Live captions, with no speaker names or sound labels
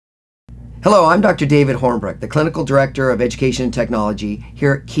Hello, I'm Dr. David Hornbrook, the Clinical Director of Education and Technology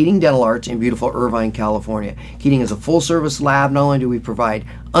here at Keating Dental Arts in beautiful Irvine, California. Keating is a full-service lab. Not only do we provide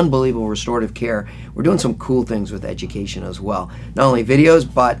unbelievable restorative care, we're doing some cool things with education as well. Not only videos,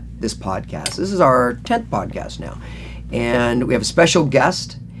 but this podcast. This is our 10th podcast now. And we have a special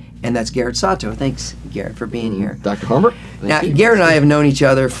guest, and that's Garrett Sato. Thanks, Garrett, for being here. Dr. Hornbrook. Now, Garrett and I have known each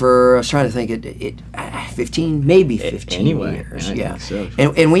other for, I was trying to think, 15, maybe 15 years. Yeah. So.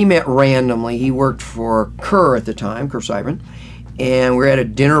 And we met randomly. He worked for Kerr at the time, Kerr Cybran, and we were at a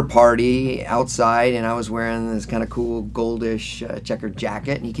dinner party outside, and I was wearing this kind of cool goldish checkered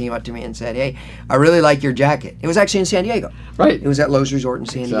jacket, and he came up to me and said, "Hey, I really like your jacket." It was actually in San Diego. Right. It was at Lowe's Resort in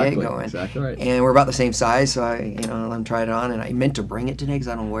San Diego. And, exactly right. And we're about the same size, so I let him try it on, and I meant to bring it today because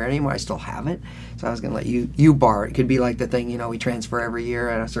I don't wear it anymore. I still have it. So I was going to let you borrow it. It could be like the thing, we transfer every year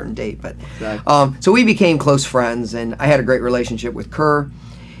at a certain date. But exactly. So we became close friends, and I had a great relationship with Kerr,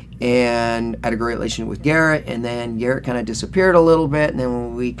 and I had a great relationship with Garrett, and then Garrett kind of disappeared a little bit, and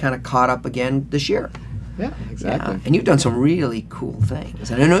then we kind of caught up again this year. Yeah, exactly. Yeah. And you've done some really cool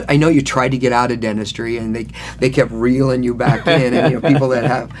things. And I know you tried to get out of dentistry, and they kept reeling you back in. And people that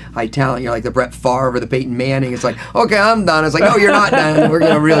have high talent, you're like the Brett Favre or the Peyton Manning. It's like, okay, I'm done. It's like, no, you're not done. We're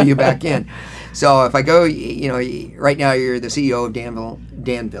going to reel you back in. So if I go, right now you're the CEO of Danville.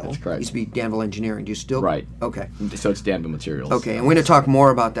 That's correct. Used to be Danville Engineering. Do you still? Right. Okay. So it's Danville Materials. Okay, and we're going to talk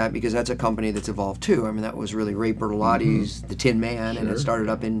more about that because that's a company that's evolved too. I mean, that was really Ray Bertolotti's The Tin Man, and it started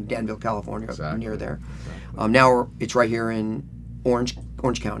up in Danville, California, near there. Exactly. Now it's right here in Orange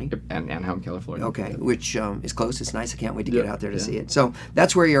County. Yep. And Anaheim, California. Okay, which is close. It's nice. I can't wait to get out there to see it. So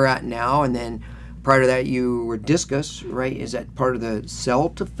that's where you're at now, and then prior to that, you were Discus, right? Is that part of the sell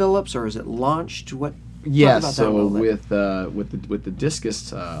to Philips, or is it launched? What? Yes. So with the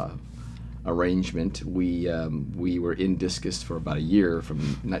Discus arrangement, we were in Discus for about a year,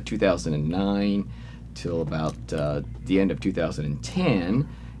 from 2009 till about the end of 2010,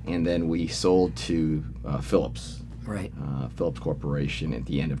 and then we sold to Philips. Right. Philips Corporation at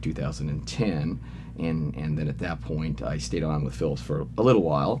the end of 2010. And then at that point, I stayed on with Philips for a little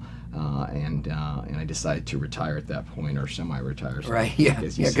while, and I decided to retire at that point, or semi-retire. So right. Yeah.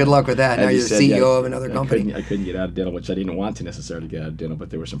 Good luck with that. Now you're the CEO of another company. I couldn't get out of dental, which I didn't want to necessarily get out of dental, but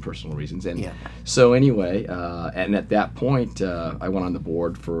there were some personal reasons. And so anyway, and at that point, I went on the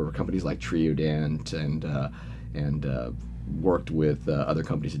board for companies like Triodent and worked with other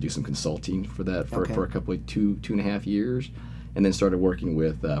companies to do some consulting for that for a couple of two and a half years. And then started working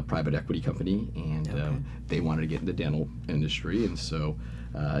with a private equity company, and they wanted to get in the dental industry. And so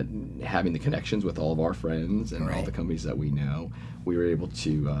having the connections with all of our friends and all the companies that we know, we were able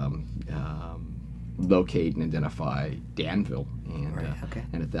to locate and identify Danville.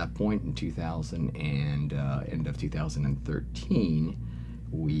 And at that point in 2000 and end of 2013,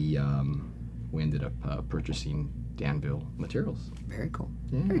 we ended up purchasing Danville Materials. Very cool.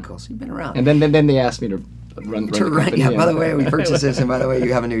 Yeah. Very cool. So you've been around. And then they asked me to run the company. Yeah, by the way, we purchased this, and by the way,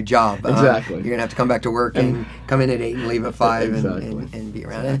 you have a new job. Exactly. You're going to have to come back to work and come in at 8 and leave at 5 and be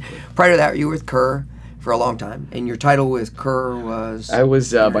around. Exactly. And prior to that, you were with Kerr for a long time, and your title with Kerr was? I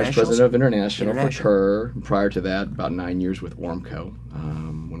was Vice President of International for Kerr. Prior to that, about 9 years with Ormco,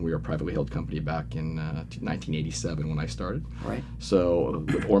 when we were a privately held company back in 1987 when I started. Right. So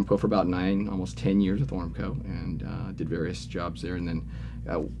with Ormco for about almost 10 years with Ormco, and did various jobs there, and then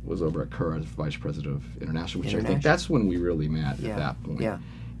was over at Kerr as Vice President of International, which I think that's when we really met at that point. Yeah.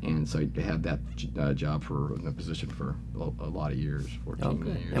 And so I had that job in a position for a lot of years, 14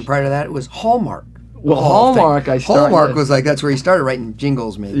 years. And prior to that, it was Hallmark. Well, Hallmark, Hallmark was like, that's where he started writing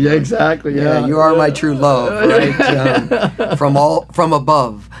jingles, maybe. Yeah, exactly. Yeah, you are my true love, right? From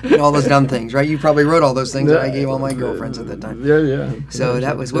above, all those dumb things, right? You probably wrote all those things that I gave all my girlfriends at the time. Yeah. So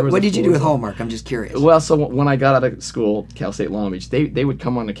that was what did you do with Hallmark? I'm just curious. Well, so when I got out of school, Cal State Long Beach, they would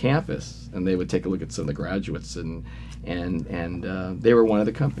come onto campus and they would take a look at some of the graduates, and they were one of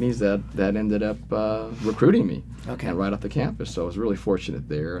the companies that ended up recruiting me. And right off the campus. So I was really fortunate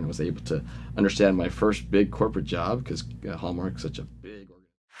there, and was able to understand my first big corporate job, because Hallmark's such a big organization.